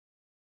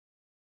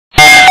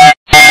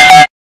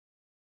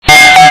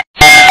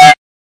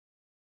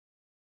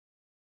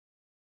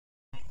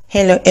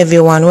Hello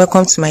everyone,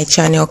 welcome to my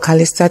channel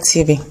Calista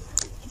TV.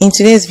 In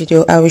today's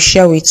video, I will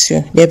share with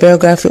you the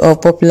biography of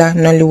popular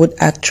Nollywood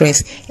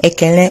actress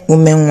Ekene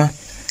Umenwa.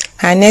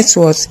 Her net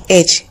worth,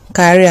 age,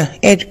 career,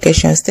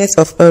 education, state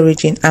of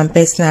origin, and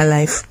personal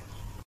life.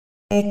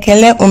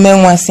 Ekene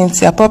Umenwa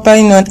Cynthia,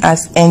 popularly known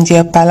as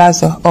Angel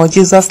Palazzo or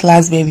Jesus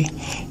Last Baby,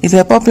 is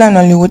a popular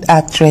Nollywood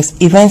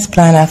actress, event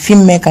planner,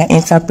 filmmaker,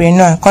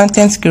 entrepreneur,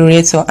 content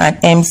creator, and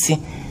MC.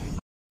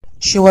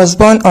 She was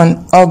born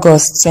on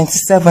August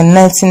 27,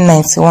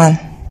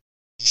 1991.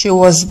 She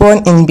was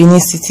born in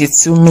Benin City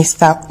to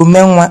Mr.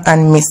 Umenwa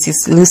and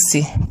Mrs.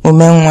 Lucy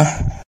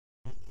Umenwa.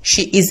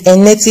 She is a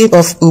native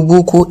of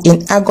Ubuku in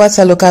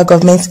Agwata local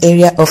government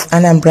area of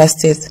Anambra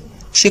State.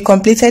 She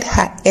completed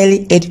her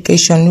early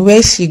education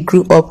where she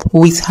grew up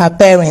with her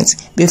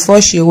parents before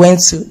she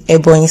went to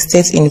Ebonyi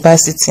State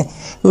University,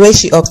 where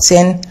she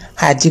obtained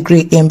her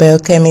degree in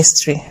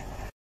biochemistry.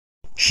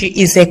 She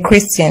is a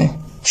Christian.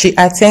 She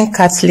attended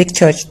Catholic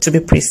Church, to be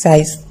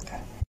precise.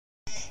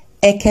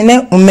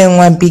 Ekene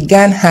Umenwa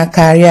began her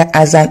career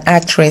as an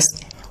actress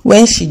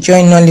when she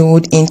joined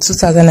Nollywood in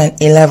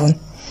 2011.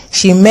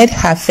 She made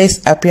her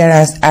first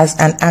appearance as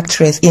an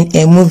actress in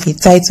a movie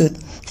titled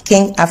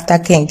King After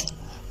King,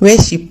 where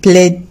she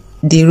played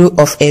the role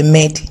of a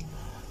maid.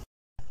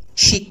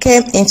 She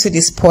came into the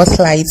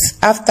spotlight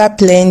after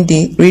playing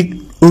the lead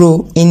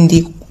role in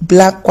the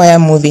Black Choir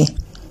movie.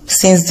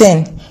 Since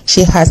then,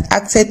 she has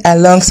acted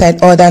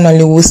alongside other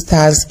Nollywood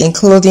stars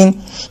including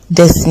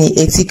Destiny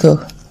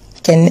Etiko,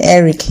 Ken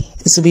Eric,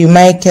 Zubi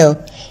Michael,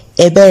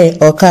 Ebere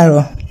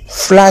Okaro,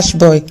 Flash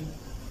Boy,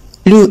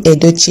 Lou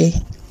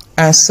Edochie,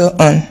 and so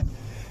on.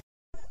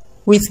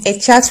 With a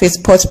chat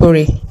with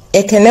Potpourri,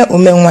 Ekene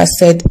Umenwa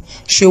said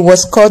she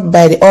was called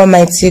by the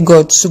Almighty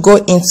God to go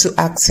into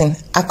acting,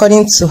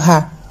 according to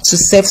her, to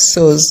save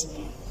souls.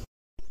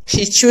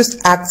 She chose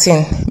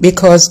acting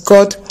because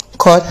God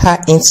called her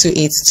into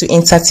it to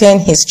entertain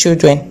his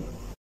children.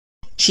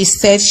 She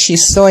said she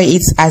saw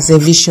it as a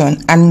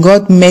vision and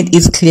God made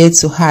it clear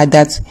to her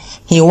that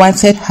he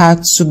wanted her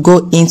to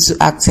go into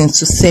acting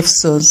to save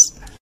souls.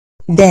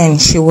 Then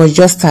she was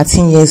just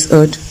 13 years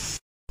old.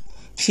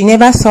 She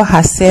never saw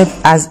herself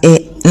as a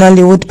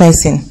Nollywood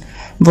person,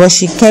 but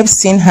she kept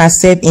seeing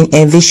herself in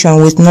a vision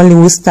with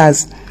Nollywood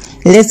stars.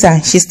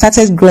 Later, she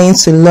started growing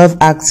to love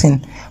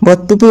acting,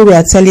 but people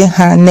were telling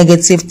her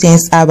negative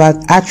things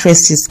about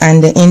actresses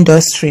and the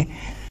industry.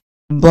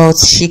 But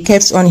she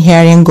kept on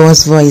hearing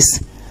God's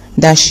voice,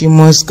 that she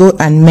must go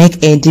and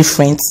make a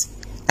difference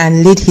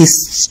and lead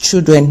his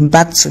children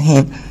back to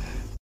him.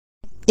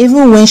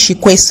 Even when she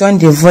questioned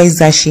the voice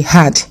that she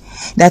had,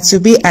 that to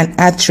be an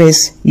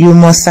actress, you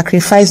must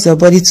sacrifice your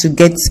body to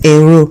get a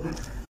role.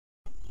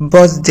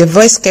 But the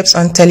voice kept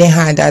on telling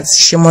her that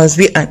she must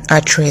be an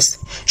actress.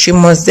 She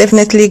must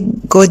definitely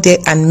go there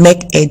and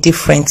make a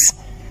difference.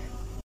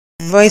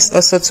 The voice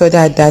also told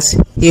her that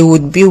he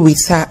would be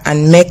with her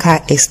and make her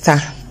a star.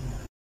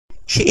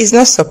 She is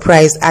not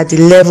surprised at the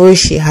level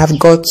she have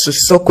got to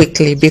so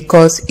quickly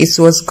because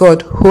it was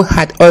God who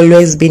had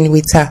always been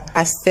with her.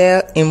 A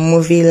star in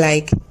movies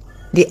like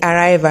The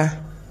Arrival,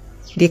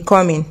 The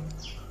Coming,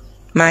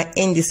 My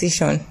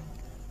Indecision,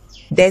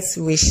 Death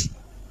Wish,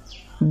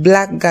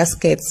 Black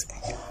Gasket,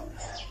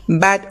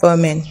 Bad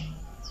Omen,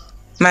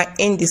 My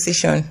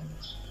Indecision,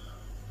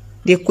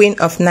 The Queen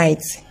of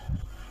Nights,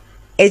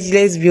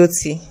 Ageless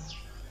Beauty,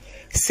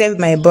 Save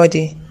My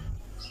Body,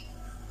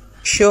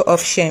 Show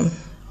of Shame,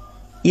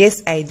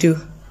 Yes I Do,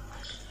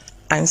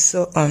 and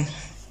so on.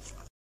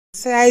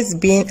 Besides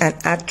being an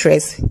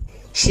actress,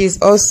 she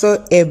is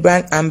also a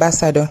brand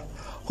ambassador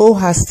who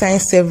has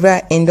signed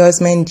several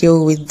endorsement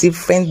deals with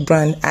different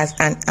brands as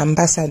an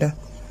ambassador.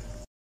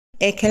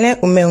 Ekene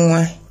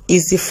Umenwa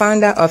is the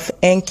founder of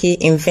Enki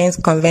Events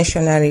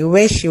Conventionary,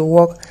 where she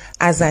works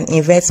as an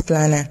event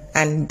planner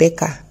and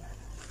baker.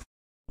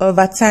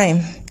 Over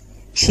time,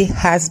 she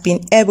has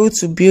been able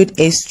to build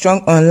a strong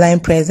online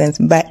presence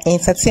by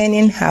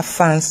entertaining her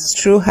fans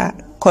through her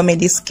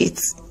comedy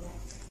skits.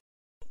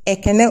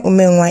 Ekene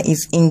Umenwa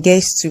is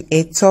engaged to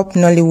a top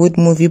Nollywood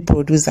movie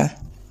producer,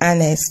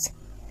 Ernest,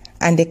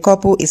 and the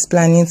couple is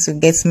planning to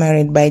get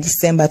married by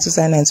December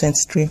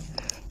 2023.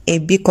 A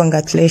big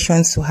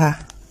congratulations to her.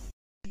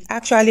 She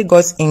actually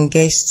got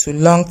engaged to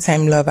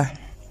long-time lover.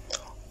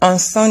 On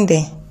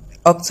Sunday,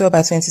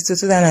 October 22,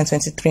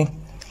 2023,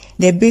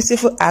 the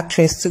beautiful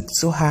actress took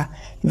to her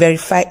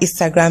verified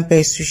Instagram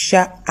page to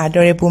share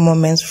adorable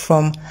moments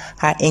from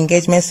her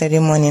engagement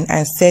ceremony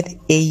and said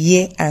a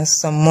year and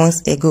some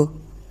months ago,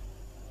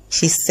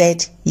 she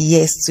said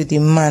yes to the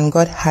man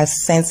God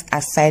has sent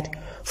aside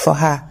for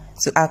her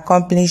to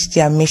accomplish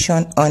their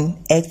mission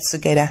on earth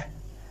together.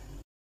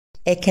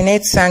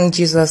 Ekene thanked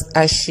Jesus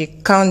as she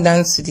counted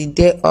down to the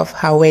day of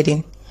her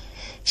wedding.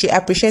 She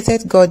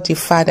appreciated God the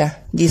Father,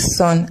 the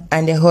Son,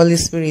 and the Holy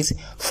Spirit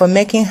for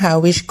making her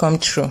wish come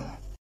true.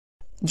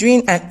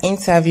 During an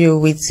interview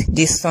with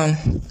The Sun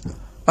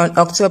on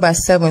October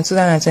 7,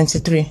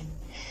 2023,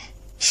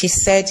 she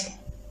said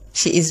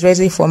she is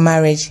ready for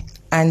marriage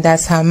and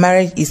that her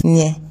marriage is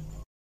near.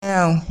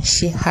 Now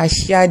she has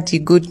shared the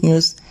good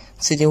news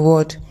to the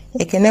world.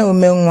 Ekene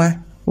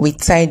Umenwa will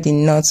tie the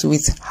knot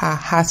with her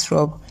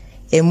heartthrob,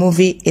 a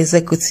movie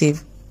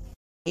executive,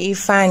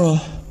 Ifeanyi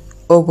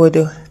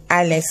Obodo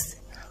Alex,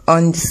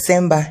 on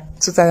December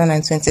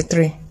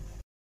 2023.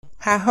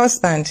 Her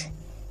husband,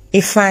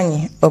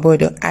 Ifeanyi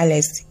Obodo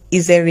Alex,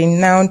 is a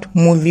renowned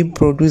movie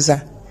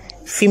producer,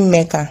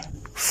 filmmaker,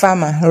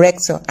 farmer,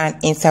 rector, and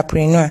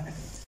entrepreneur.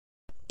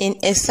 In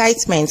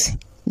excitement,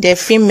 the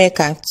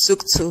filmmaker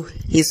took to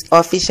his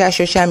official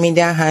social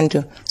media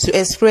handle to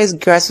express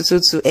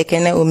gratitude to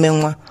Ekene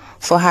Umenwa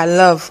for her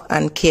love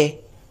and care.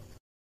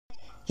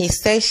 He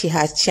said she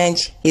has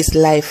changed his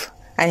life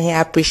and he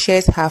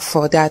appreciates her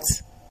for that.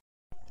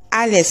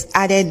 Alex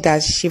added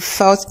that she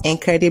felt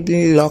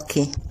incredibly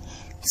lucky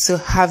to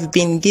have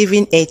been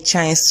given a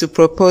chance to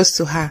propose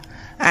to her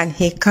and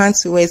he can't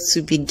wait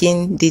to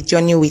begin the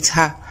journey with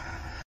her.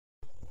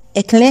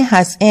 Ekene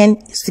has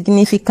earned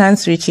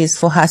significant riches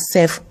for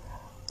herself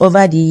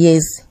over the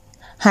years.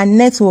 Her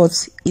net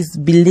worth is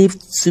believed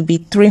to be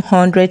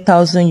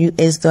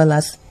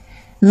 $300,000,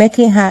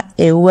 making her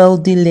a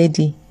wealthy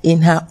lady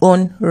in her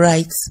own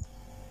right.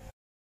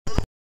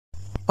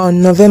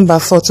 On November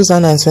 4,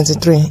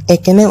 2023,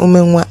 Ekene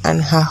Umenwa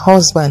and her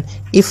husband,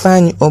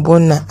 Ifeanyi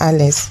Obodo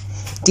Alex,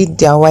 did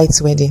their white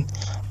wedding,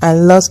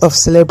 and lots of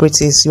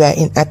celebrities were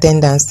in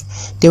attendance.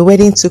 The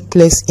wedding took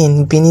place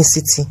in Benin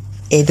City,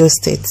 Edo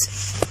State.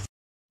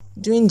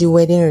 During the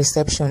wedding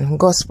reception,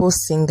 gospel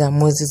singer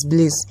Moses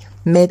Bliss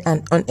made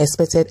an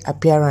unexpected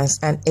appearance,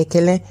 and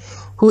Ekene,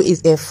 who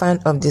is a fan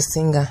of the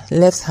singer,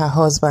 left her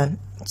husband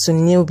to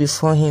kneel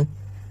before him.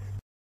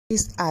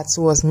 This act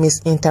was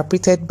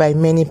misinterpreted by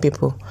many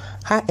people.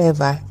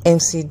 However,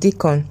 MC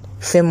Deacon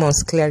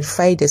Famous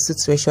clarified the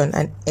situation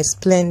and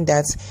explained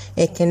that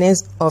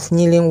Ekene's of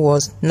kneeling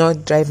was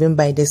not driven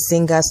by the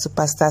singer's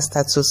superstar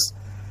status,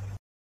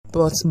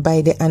 but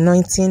by the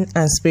anointing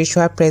and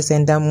spiritual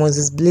presence that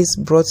Moses Bliss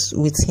brought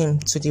with him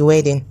to the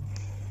wedding.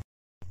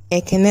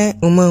 Ekene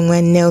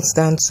Umenwa knelt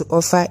down to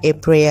offer a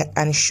prayer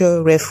and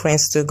show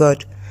reference to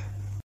God.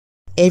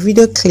 A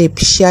video clip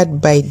shared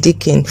by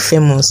Deacon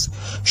Famous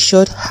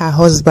showed her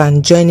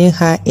husband joining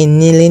her in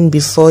kneeling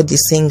before the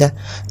singer,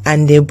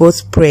 and they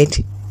both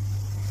prayed.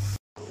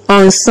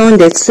 On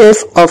Sunday,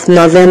 12th of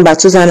November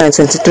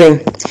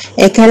 2023,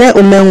 Ekene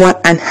Umenwa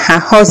and her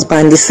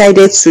husband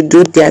decided to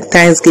do their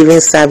Thanksgiving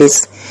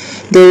service.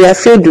 They were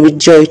filled with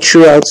joy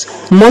throughout.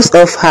 Most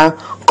of her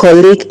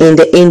colleagues in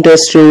the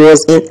industry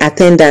was in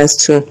attendance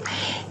too.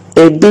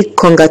 A big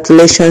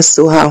congratulations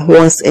to her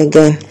once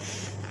again.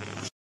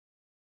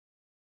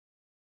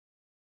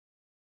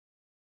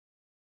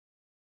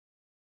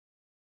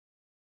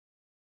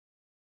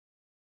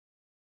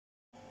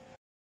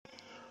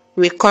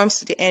 We come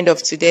to the end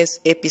of today's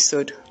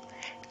episode.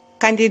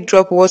 Kindly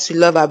drop what you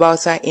love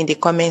about her in the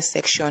comment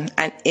section,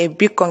 and a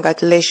big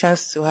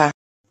congratulations to her.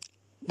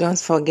 Don't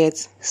forget,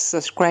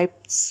 subscribe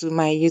to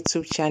my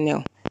YouTube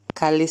channel,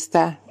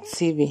 Calista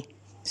TV.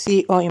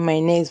 See you all in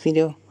my next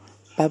video.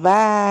 Bye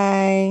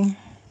bye.